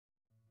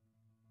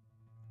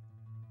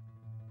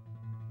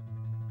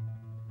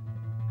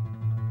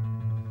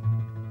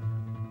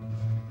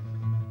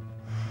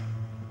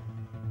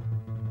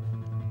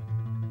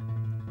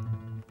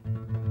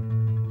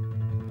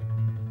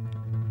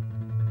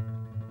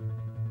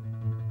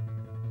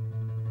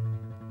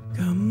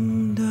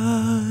Come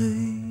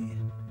die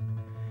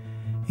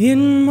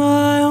in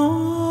my arms,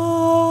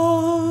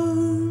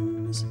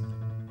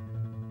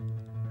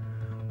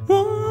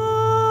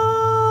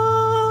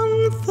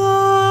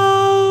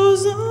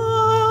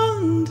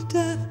 1,000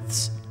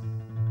 deaths.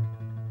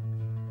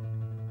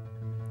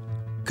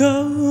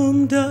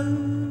 Come die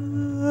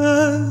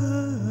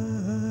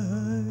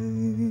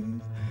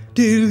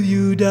till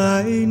you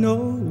die no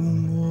more.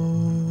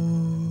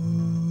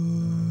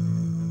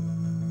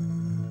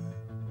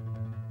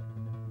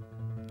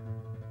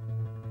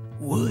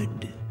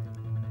 Wood,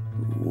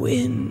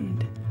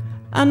 wind,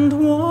 and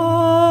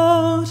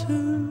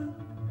water,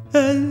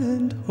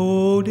 and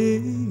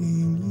holding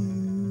you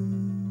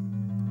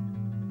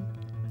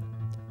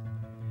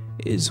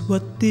is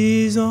what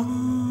these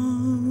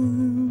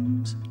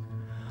arms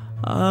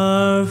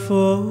are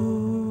for.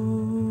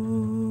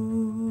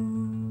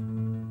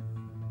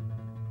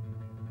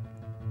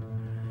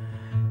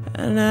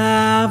 An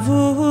avalanche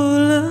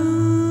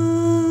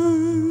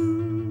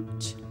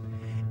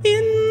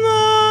in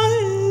the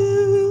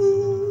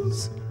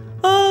hills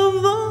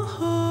of the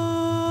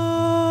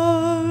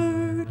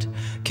heart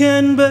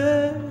can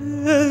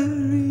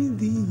bury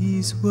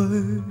these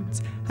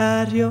words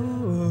at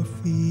your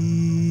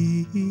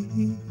feet,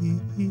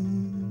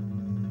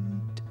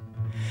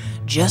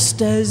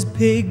 just as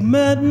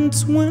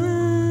pigments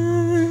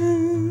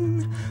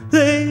when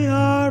they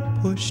are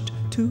pushed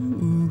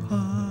too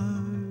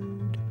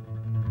hard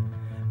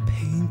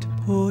paint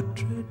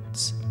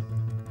portraits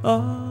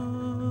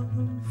of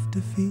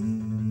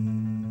defeat.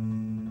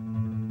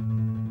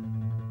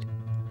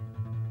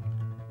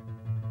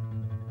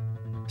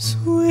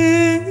 Swimming,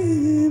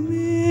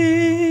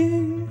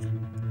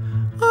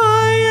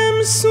 I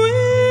am swimming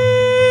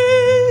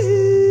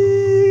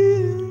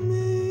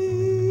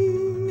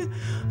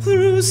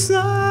through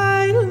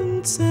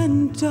silence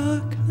and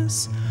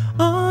darkness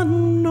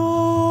unknown,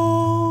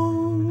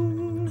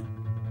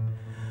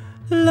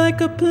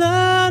 like a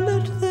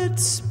planet that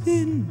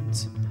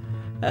spins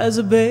as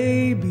a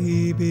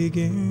baby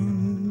begins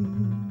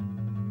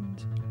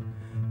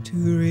to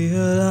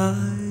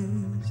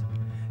realize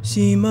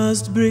she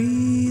must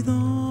breathe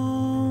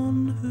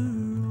on her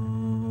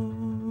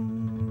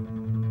own.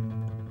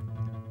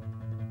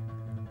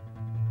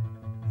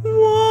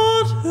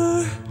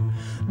 Water,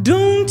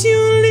 don't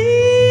you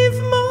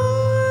leave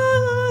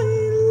my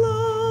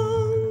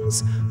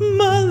lungs.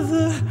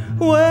 Mother,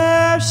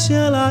 where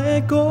shall I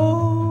go?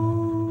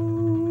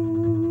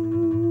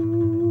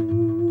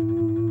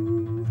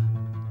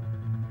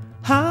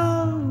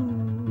 How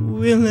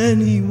will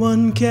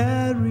anyone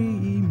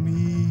carry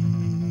me?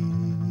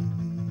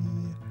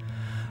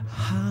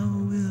 How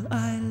will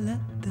I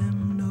let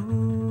them know?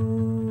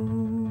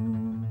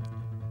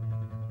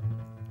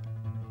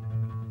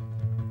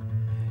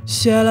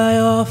 Shall I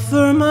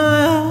offer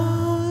my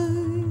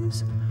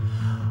eyes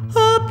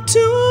up to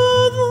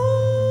the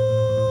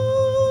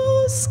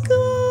skies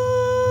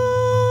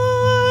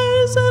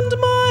and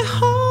my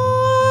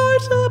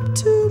heart up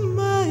to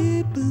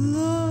my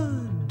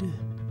blood?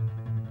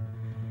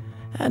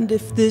 And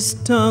if this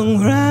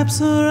tongue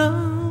wraps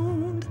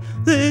around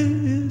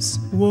this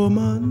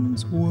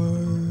woman's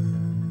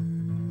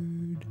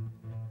word,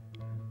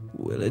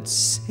 will it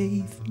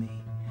save me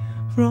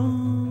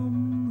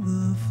from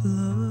the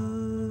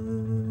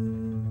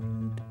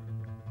flood?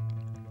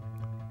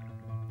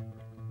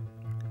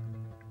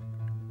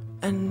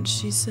 And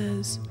she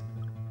says,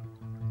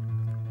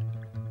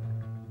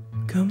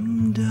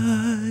 come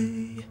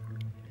die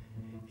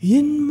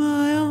in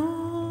my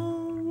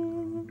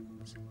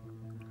arms,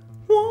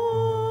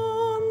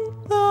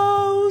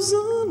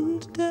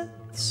 1,000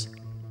 deaths.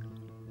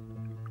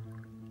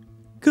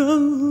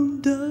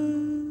 Come die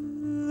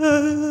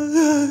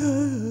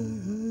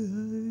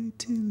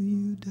till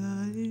you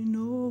die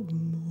no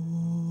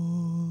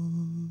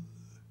more.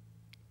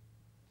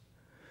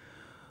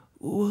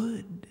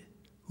 Wood,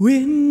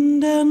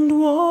 wind, and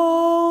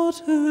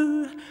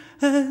water,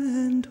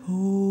 and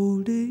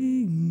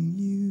holding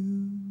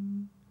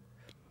you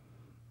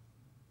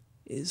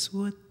is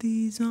what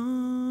these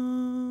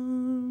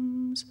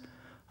arms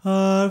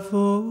are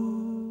for.